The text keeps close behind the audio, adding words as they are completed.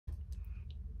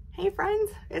Hey friends,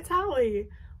 it's Holly.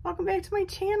 Welcome back to my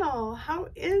channel. How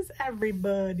is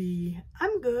everybody?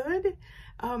 I'm good.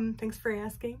 Thanks for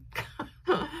asking.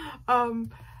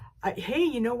 Hey,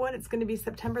 you know what? It's going to be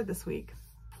September this week.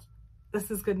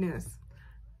 This is good news.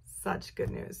 Such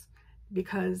good news,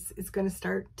 because it's going to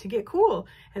start to get cool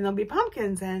and there'll be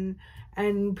pumpkins and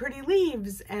pretty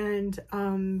leaves, and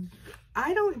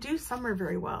I don't do summer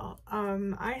very well.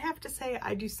 I have to say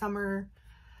I do summer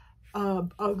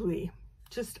ugly.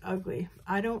 Just ugly.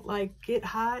 I don't like it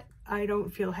hot. I don't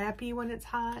feel happy when it's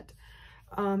hot.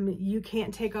 You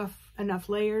can't take off enough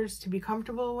layers to be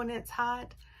comfortable when it's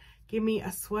hot. Give me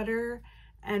a sweater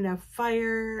and a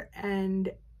fire and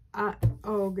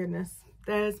oh goodness,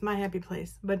 that is my happy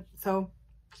place. But so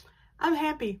I'm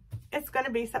happy. It's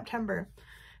gonna be September.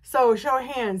 So show of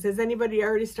hands, has anybody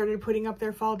already started putting up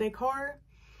their fall decor?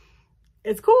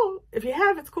 It's cool. If you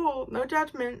have, it's cool. No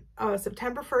judgment.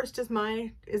 September 1st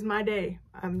is my day.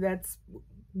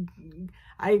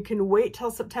 I can wait till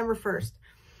September 1st,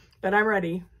 but I'm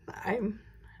ready. I'm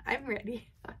ready.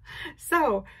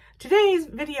 So today's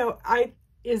video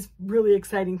is really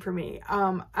exciting for me.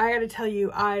 I gotta tell you,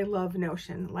 I love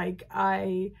Notion. Like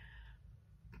I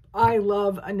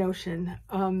love a Notion.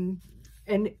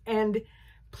 And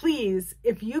please,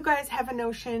 if you guys have a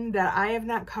Notion that I have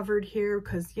not covered here,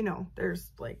 because you know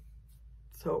there's like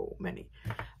so many,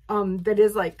 that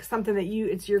is like something that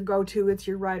it's your go-to, it's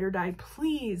your ride or die,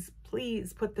 please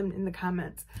put them in the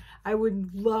comments. I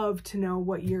would love to know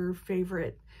what your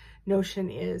favorite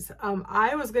Notion is.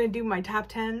 I was going to do my top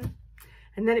 10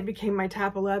 and then it became my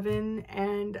top 11,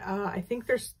 and I think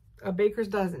there's a baker's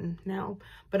dozen now,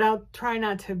 but I'll try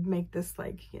not to make this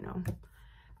like, you know,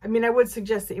 I mean, I would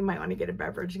suggest that you might want to get a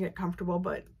beverage and get comfortable,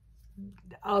 but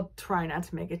I'll try not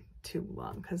to make it too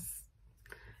long because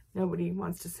nobody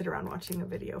wants to sit around watching a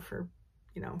video for,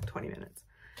 you know, 20 minutes.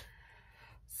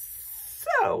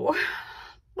 So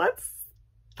let's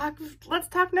talk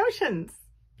Notions.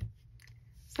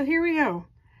 So here we go.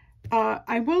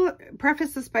 I will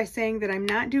preface this by saying that I'm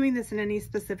not doing this in any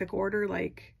specific order,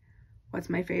 like what's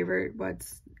my favorite,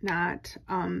 what's not.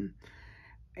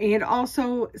 And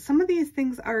also, some of these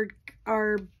things are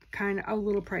kind of a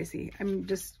little pricey. I'm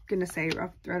just going to say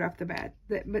right off the bat.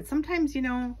 But sometimes, you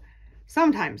know,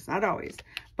 sometimes, not always,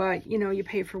 but, you know, you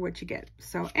pay for what you get.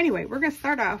 So anyway, we're going to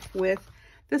start off with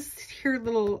this here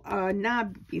little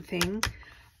knobby thing.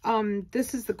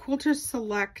 This is the Quilter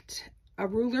Select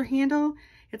ruler handle.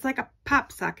 It's like a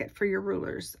pop socket for your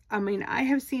rulers. I mean, I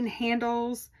have seen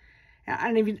handles,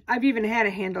 and I've even had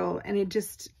a handle, and it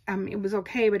just, it was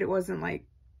okay, but it wasn't like,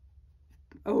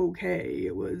 okay,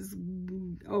 it was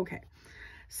okay.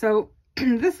 So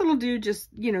this little dude just,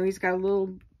 you know, he's got a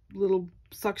little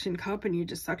suction cup, and you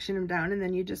just suction him down and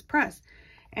then you just press.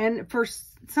 And for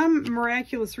some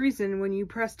miraculous reason, when you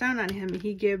press down on him,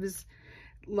 he gives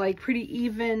like pretty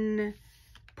even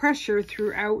pressure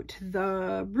throughout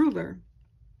the ruler.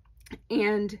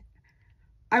 And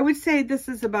I would say this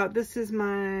is my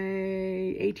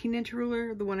 18-inch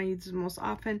ruler, the one I use the most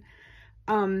often.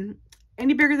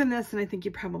 Any bigger than this, and I think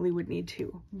you probably would need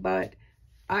to, but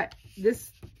I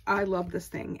love this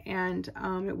thing. And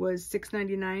it was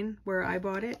 $6.99 where I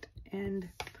bought it. And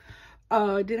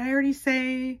did I already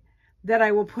say that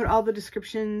I will put all the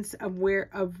descriptions of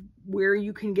where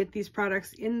you can get these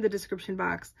products in the description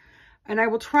box, and I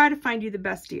will try to find you the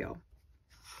best deal.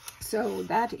 So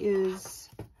that is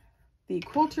the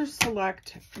Quilter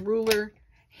Select ruler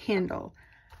handle.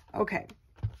 Okay.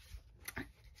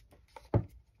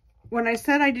 When I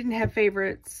said I didn't have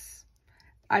favorites,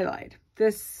 I lied.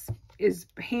 This is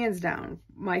hands down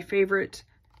my favorite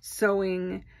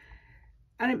sewing.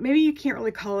 And maybe you can't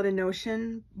really call it a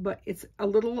Notion, but it's a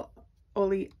little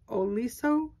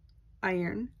Oliso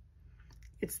iron.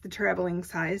 It's the traveling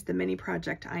size, the mini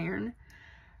project iron.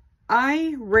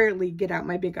 I rarely get out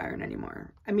my big iron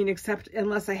anymore. I mean, except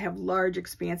unless I have large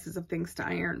expanses of things to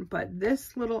iron. But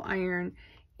this little iron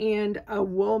and a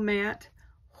wool mat,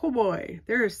 oh boy,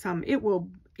 there is some, it will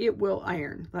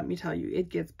iron, let me tell you. It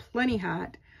gets plenty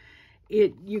hot.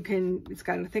 It's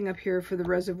got a thing up here for the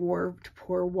reservoir to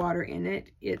pour water in it.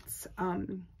 It's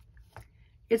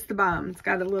the bomb. It's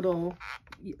got the little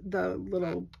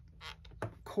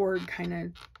cord kind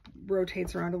of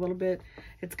rotates around a little bit.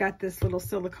 It's got this little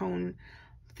silicone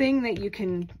thing that you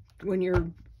can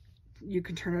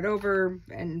turn it over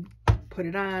and put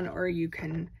it on, or you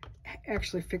can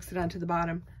actually fix it onto the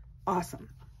bottom. Awesome.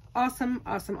 Awesome,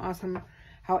 awesome, awesome.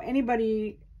 How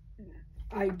anybody,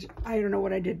 I don't know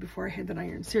what I did before I had that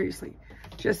iron. Seriously,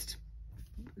 just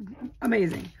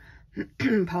amazing.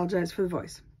 Apologize for the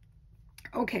voice.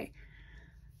 Okay.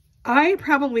 I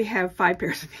probably have 5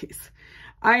 pairs of these.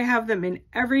 I have them in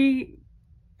every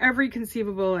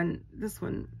conceivable, and this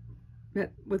one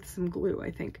with some glue,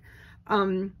 I think.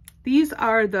 These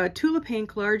are the Tula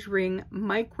Pink Large Ring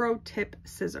Micro Tip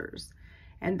Scissors.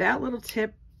 And that little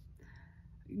tip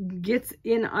gets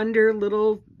in under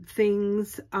little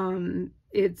things.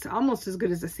 It's almost as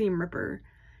good as a seam ripper.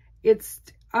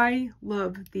 I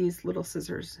love these little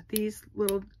scissors. These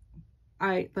little,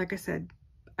 like I said,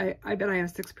 I bet I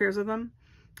have 6 pairs of them,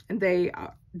 and they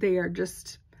are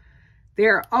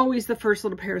always the first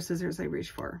little pair of scissors I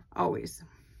reach for, always.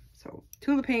 So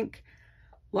Tula Pink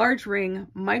Large Ring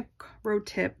Micro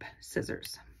Tip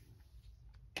Scissors.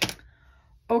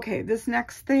 Okay, this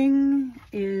next thing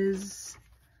is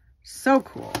so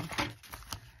cool.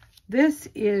 This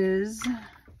is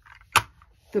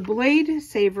the Blade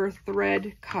Saver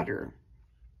Thread Cutter.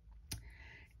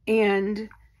 And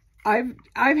I've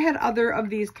had other of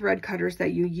these thread cutters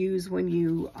that you use when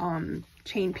you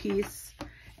chain piece,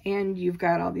 and you've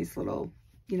got all these little,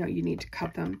 you know, you need to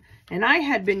cut them. And I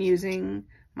had been using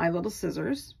my little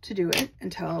scissors to do it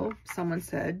until someone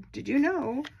said, did you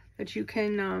know that you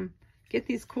can get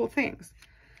these cool things?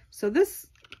 So this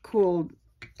cool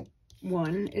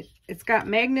one, it's got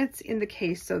magnets in the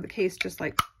case, so the case just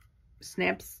like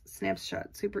snaps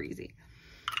shut, super easy.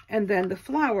 And then the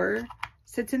flower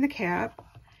sits in the cap,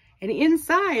 and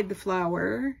inside the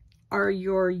flower are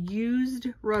your used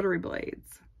rotary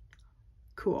blades.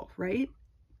 Cool, right?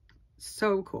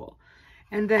 So cool.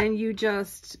 And then you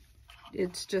just,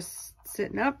 it's just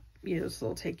sitting up, you just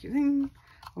will take your thing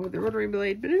over the rotary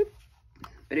blade, ba-doop,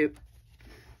 ba-doop,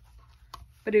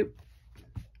 ba-doop,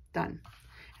 done.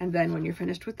 And then when you're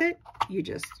finished with it, you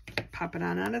just pop it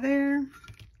on out of there,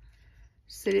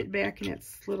 sit it back in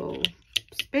its little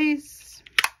space,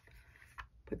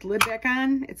 put the lid back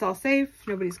on. It's all safe.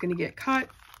 Nobody's going to get cut.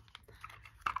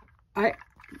 I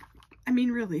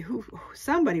mean, really,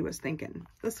 somebody was thinking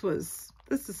this is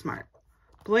smart.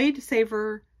 Blade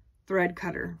Saver Thread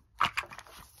Cutter.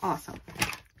 Awesome.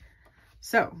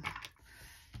 So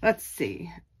let's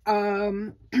see.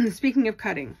 Speaking of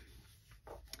cutting,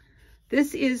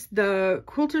 this is the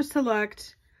Quilter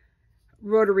Select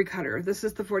rotary cutter. This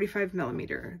is the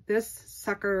 45mm. This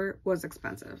sucker was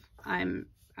expensive. I'm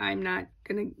not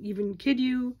gonna even kid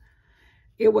you.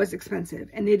 It was expensive,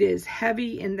 and it is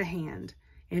heavy in the hand,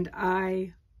 and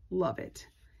I love it.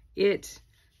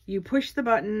 You push the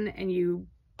button and you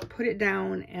put it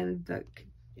down, and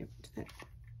you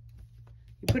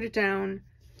put it down,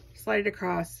 slide it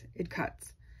across, it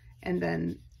cuts. And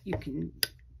then you can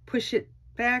push it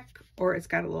back, or it's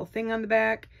got a little thing on the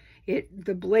back.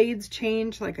 The blades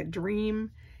change like a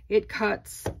dream. It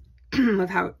cuts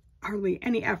without hardly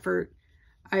any effort.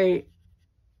 I'm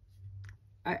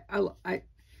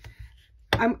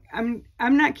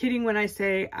not kidding when I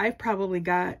say I've probably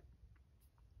got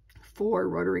 4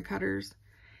 rotary cutters,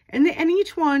 and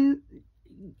each one,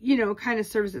 you know, kind of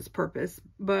serves its purpose,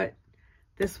 but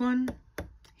this one,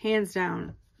 hands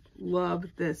down, love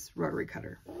this rotary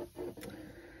cutter.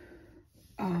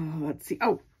 Let's see.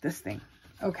 Oh, this thing.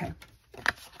 Okay.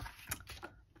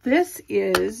 This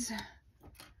is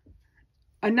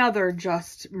another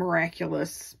just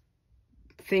miraculous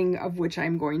thing, of which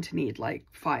I'm going to need like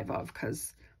 5 of,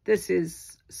 because this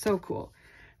is so cool.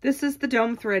 This is the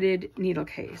dome threaded needle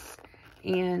case,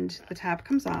 and the top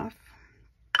comes off,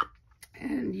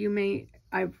 and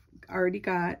I've already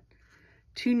got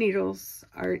 2 needles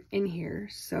are in here,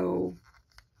 so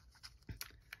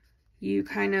you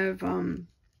kind of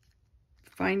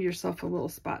find yourself a little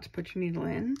spot to put your needle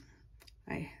in.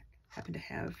 I happen to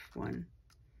have one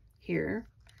here,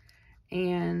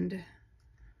 and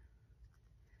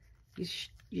you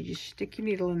just stick your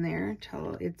needle in there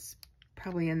till it's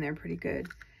probably in there pretty good,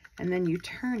 and then you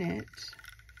turn it,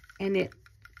 and it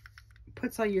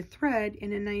puts all your thread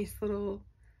in a nice little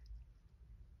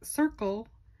circle.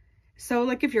 So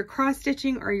like if you're cross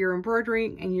stitching or you're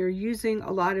embroidering and you're using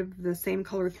a lot of the same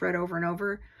color thread over and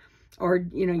over, or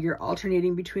you know, you're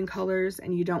alternating between colors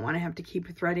and you don't want to have to keep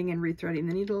threading and rethreading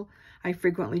the needle, I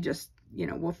frequently just, you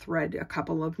know, will thread a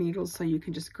couple of needles so you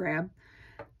can just grab.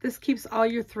 This keeps all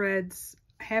your threads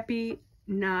happy,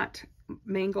 not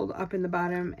mangled up in the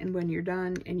bottom, and when you're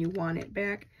done and you want it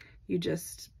back, you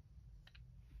just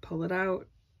pull it out,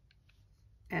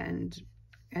 and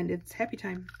it's happy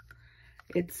time.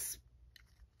 It's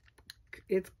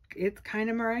kind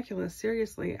of miraculous,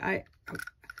 seriously.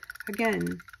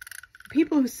 Again,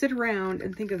 people who sit around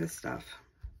and think of this stuff,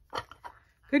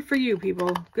 good for you,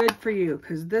 people. Good for you,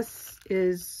 because this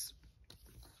is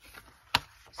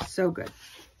so good.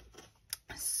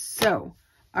 So,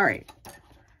 all right.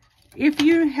 If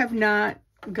you have not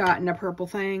gotten a purple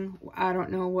thing. I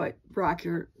don't know what rock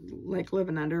you're like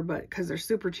living under, but because they're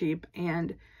super cheap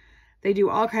and they do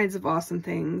all kinds of awesome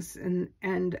things.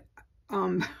 And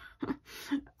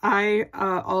I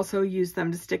also use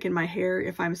them to stick in my hair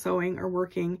if I'm sewing or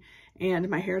working and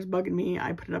my hair is bugging me.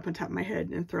 I put it up on top of my head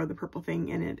and throw the purple thing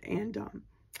in it. And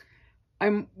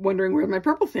I'm wondering where's my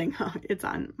purple thing? It's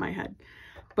on my head.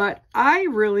 But I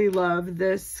really love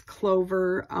this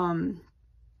clover. I'm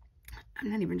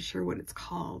not even sure what it's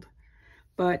called,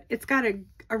 but it's got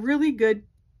a really good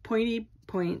pointy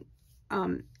point.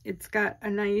 It's got a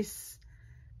nice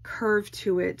curve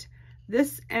to it.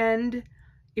 This end,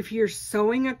 if you're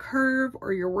sewing a curve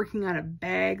or you're working on a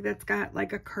bag that's got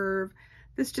like a curve,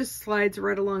 this just slides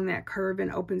right along that curve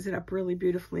and opens it up really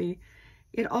beautifully.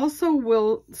 It also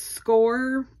will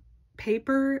score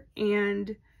paper,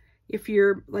 and if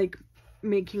you're like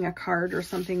making a card or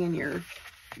something and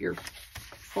you're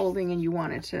folding and you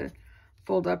want it to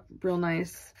fold up real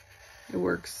nice, it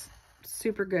works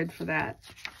super good for that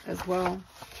as well.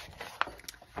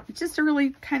 It's just a really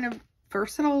kind of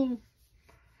versatile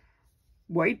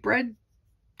white bread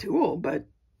tool, but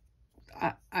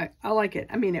I like it.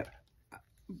 I mean,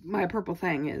 my purple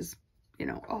thing is, you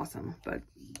know, awesome, but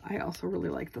I also really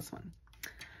like this one.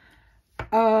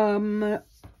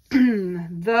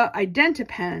 The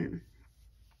IdentiPen,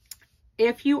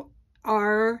 if you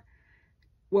are,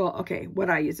 well, okay, what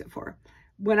I use it for.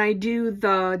 When I do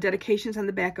the dedications on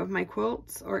the back of my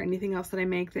quilts or anything else that I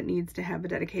make that needs to have a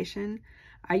dedication,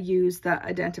 I use the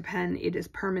IdentiPen. It is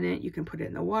permanent. You can put it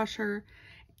in the washer.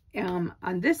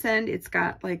 On this end, it's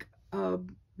got like a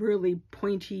really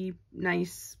pointy,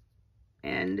 nice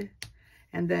end.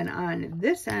 And then on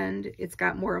this end, it's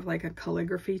got more of like a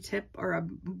calligraphy tip or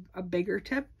a bigger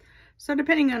tip. So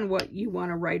depending on what you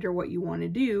want to write or what you want to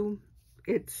do,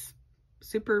 it's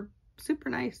super, super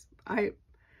nice.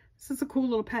 This is a cool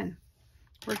little pen.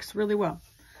 Works really well.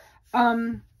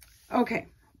 Okay,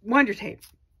 Wonder Tape.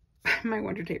 My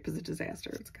Wonder Tape is a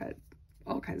disaster. It's got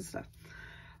all kinds of stuff.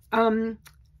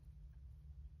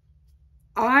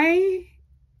 I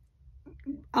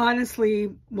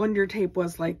honestly, Wonder Tape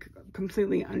was like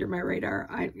completely under my radar.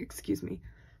 Excuse me.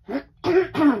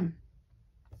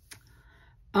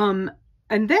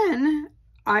 And then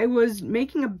I was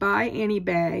making a By Annie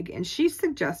bag, and she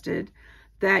suggested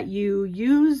that you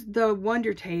use the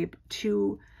Wonder Tape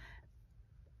to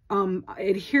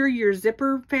adhere your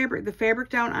zipper fabric, the fabric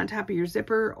down on top of your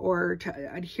zipper, or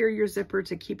to adhere your zipper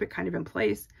to keep it kind of in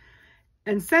place.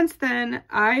 And since then,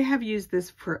 I have used this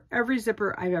for every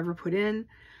zipper I've ever put in.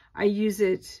 I use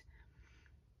it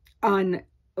on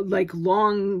like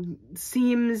long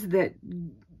seams that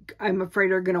I'm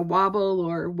afraid are going to wobble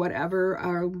or whatever.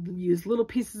 I'll use little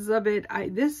pieces of it.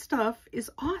 This stuff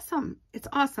is awesome. It's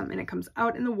awesome. And it comes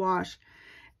out in the wash,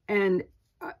 and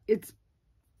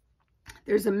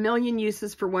there's a million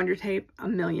uses for Wonder Tape, a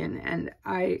million, and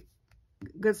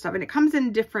good stuff. And it comes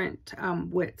in different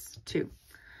widths too.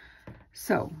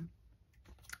 So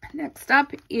next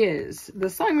up is the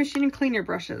sewing machine and cleaner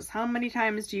brushes. How many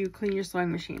times do you clean your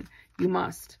sewing machine? You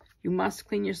must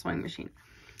clean your sewing machine,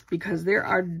 because there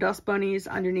are dust bunnies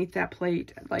underneath that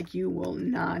plate like you will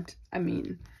not. I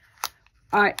mean,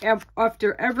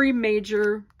 after every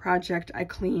major project, I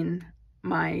clean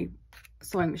my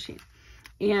sewing machine.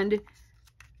 And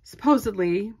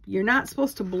supposedly, you're not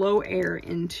supposed to blow air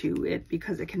into it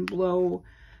because it can blow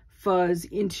fuzz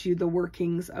into the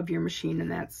workings of your machine, and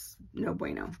that's no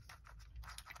bueno.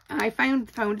 I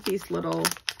found these little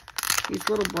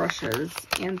brushes,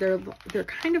 and they're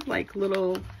kind of like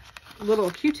little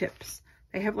Q-tips.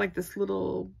 They have like this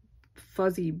little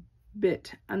fuzzy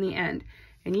bit on the end,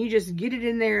 and you just get it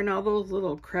in there in all those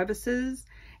little crevices,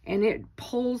 and it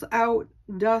pulls out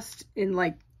dust in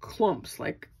like clumps.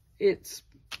 Like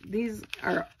these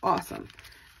are awesome.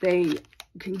 They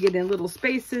can get in little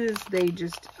spaces. They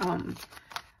just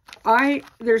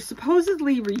they're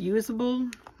supposedly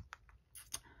reusable.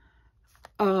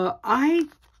 I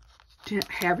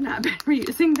have not been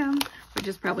reusing them, which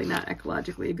is probably not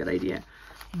ecologically a good idea,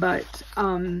 but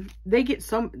they get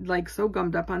so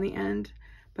gummed up on the end,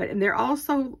 and they're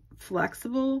also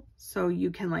flexible, so you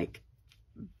can like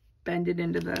bend it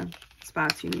into the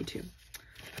spots you need to.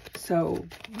 So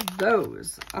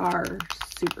those are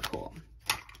super cool.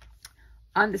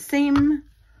 On the same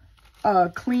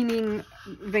cleaning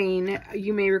vein,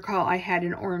 you may recall I had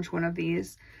an orange one of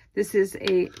these. This is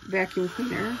a vacuum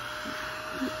cleaner.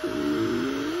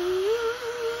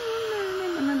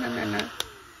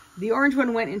 The orange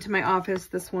one went into my office.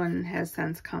 This one has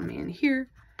since come in here.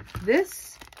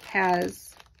 This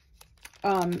has,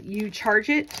 you charge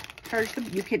it,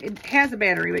 it has a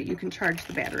battery, but you can charge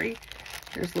the battery.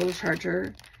 There's a little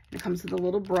charger. It comes with a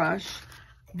little brush.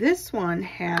 This one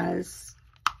has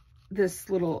this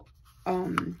little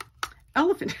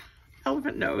elephant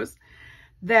nose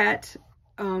that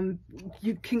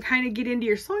you can kind of get into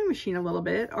your sewing machine a little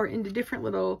bit, or into different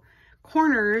little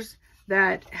corners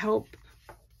that help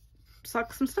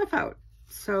suck some stuff out.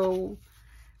 So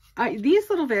these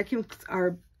little vacuums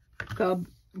are the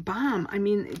bomb. I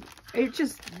mean, it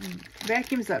just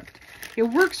vacuums up. It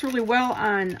works really well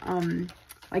on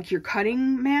like your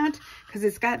cutting mat, because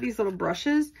it's got these little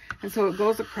brushes, and so it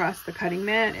goes across the cutting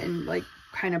mat and like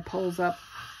kind of pulls up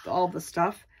all the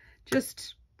stuff.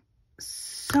 Just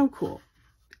so cool.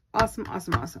 Awesome,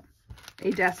 awesome, awesome.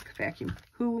 A desk vacuum.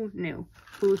 Who knew?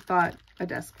 Who thought a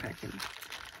desk vacuum?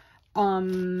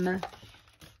 I'm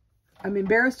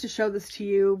embarrassed to show this to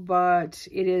you, but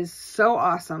it is so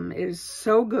awesome. It is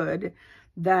so good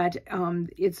that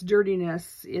its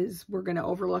dirtiness is, we're going to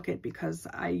overlook it because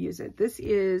I use it. This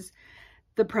is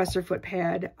the presser foot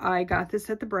pad. I got this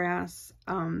at the Brass.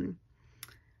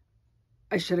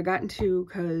 I should have gotten two,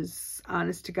 because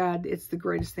honest to God, it's the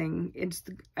greatest thing.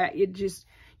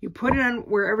 You put it on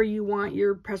wherever you want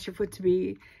your presser foot to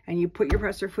be, and you put your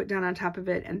presser foot down on top of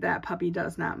it, and that puppy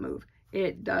does not move.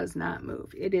 It does not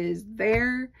move. It is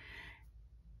there.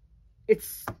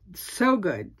 It's so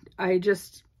good. I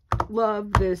just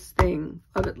love this thing.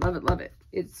 Love it, love it, love it.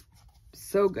 It's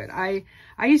so good. I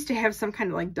used to have some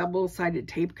kind of like double-sided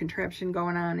tape contraption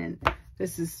going on, and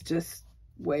this is just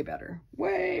way better.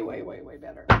 Way, way, way, way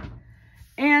better.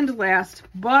 And last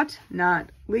but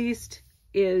not least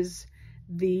is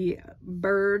the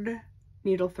bird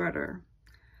needle threader.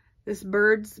 This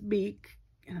bird's beak,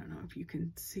 I don't know if you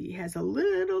can see, has a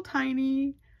little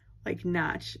tiny like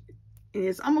notch. And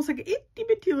it's almost like an itty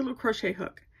bitty little crochet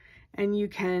hook. And you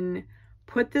can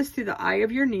put this through the eye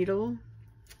of your needle.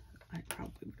 I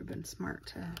probably would have been smart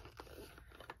to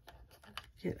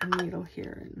get a needle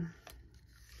here. And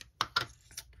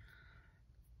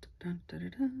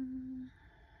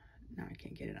now I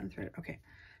can't get it unthreaded. Okay,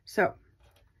 so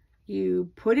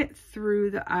you put it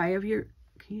through the eye of your,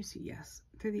 can you see? Yes,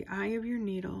 through the eye of your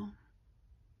needle,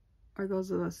 or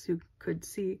those of us who could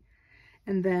see,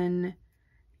 and then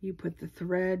you put the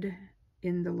thread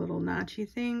in the little notchy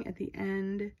thing at the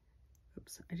end.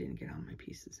 Oops, I didn't get all my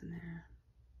pieces in there.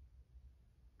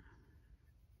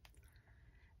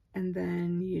 And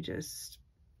then you just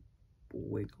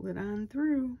wiggle it on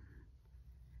through,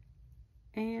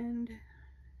 and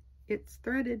it's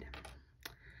threaded.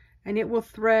 And it will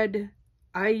thread.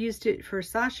 I used it for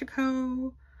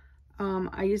Sashiko.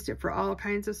 I used it for all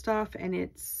kinds of stuff, and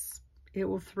it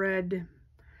will thread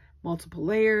multiple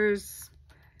layers.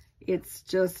 It's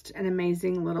just an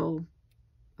amazing little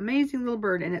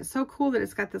bird, and it's so cool that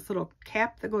it's got this little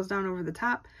cap that goes down over the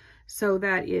top so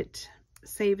that it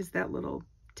saves that little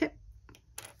tip.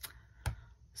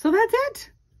 So that's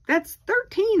it. That's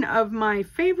 13 of my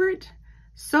favorite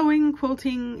sewing,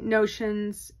 quilting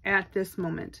notions at this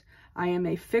moment. I am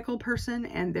a fickle person,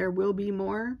 and there will be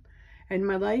more in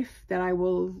my life that I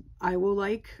will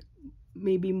like,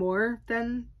 maybe more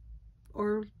than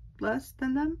or less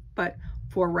than them, but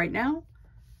for right now,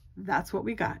 that's what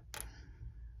we got.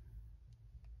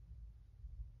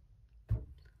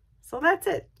 So that's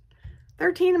it.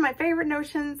 13 of my favorite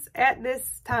notions at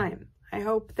this time. I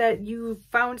hope that you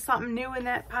found something new in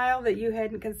that pile that you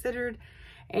hadn't considered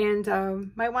and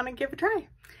might want to give a try.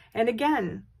 And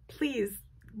again, please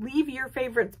leave your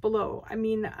favorites below. I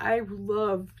mean, I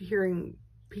love hearing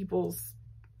people's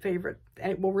favorite,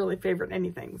 well, really favorite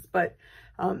anythings, but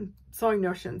sewing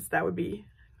notions, that would be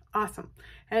awesome.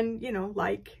 And, you know,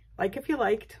 like if you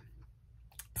liked.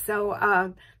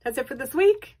 So that's it for this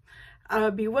week.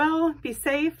 Be well, be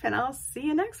safe, and I'll see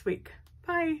you next week.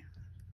 Bye.